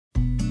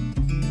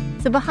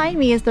So behind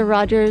me is the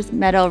Rogers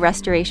Meadow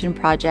Restoration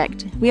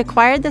Project. We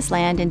acquired this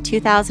land in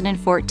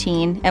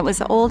 2014. It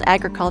was an old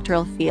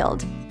agricultural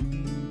field.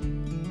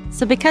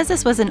 So because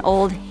this was an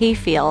old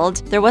hayfield,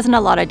 there wasn't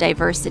a lot of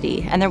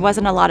diversity and there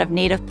wasn't a lot of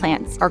native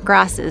plants or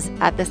grasses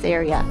at this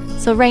area.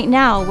 So right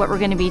now what we're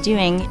going to be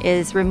doing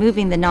is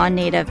removing the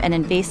non-native and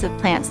invasive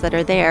plants that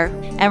are there,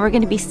 and we're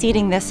going to be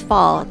seeding this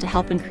fall to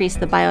help increase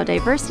the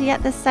biodiversity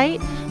at this site,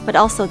 but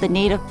also the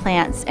native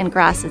plants and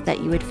grasses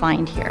that you would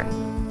find here.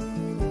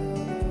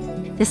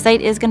 The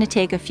site is going to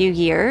take a few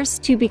years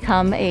to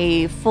become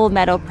a full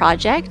meadow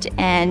project,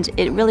 and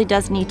it really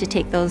does need to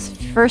take those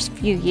first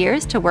few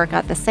years to work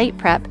out the site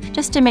prep,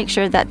 just to make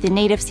sure that the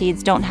native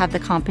seeds don't have the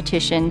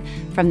competition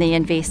from the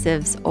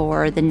invasives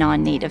or the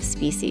non-native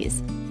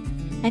species.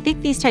 I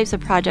think these types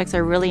of projects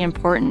are really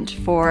important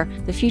for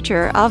the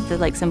future of the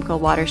Lake Simcoe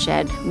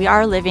watershed. We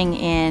are living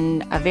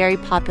in a very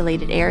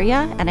populated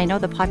area, and I know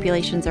the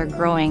populations are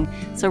growing,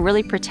 so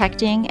really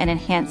protecting and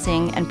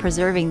enhancing and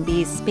preserving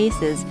these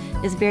spaces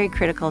is very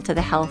critical to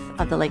the health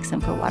of the Lake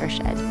Simcoe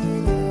watershed.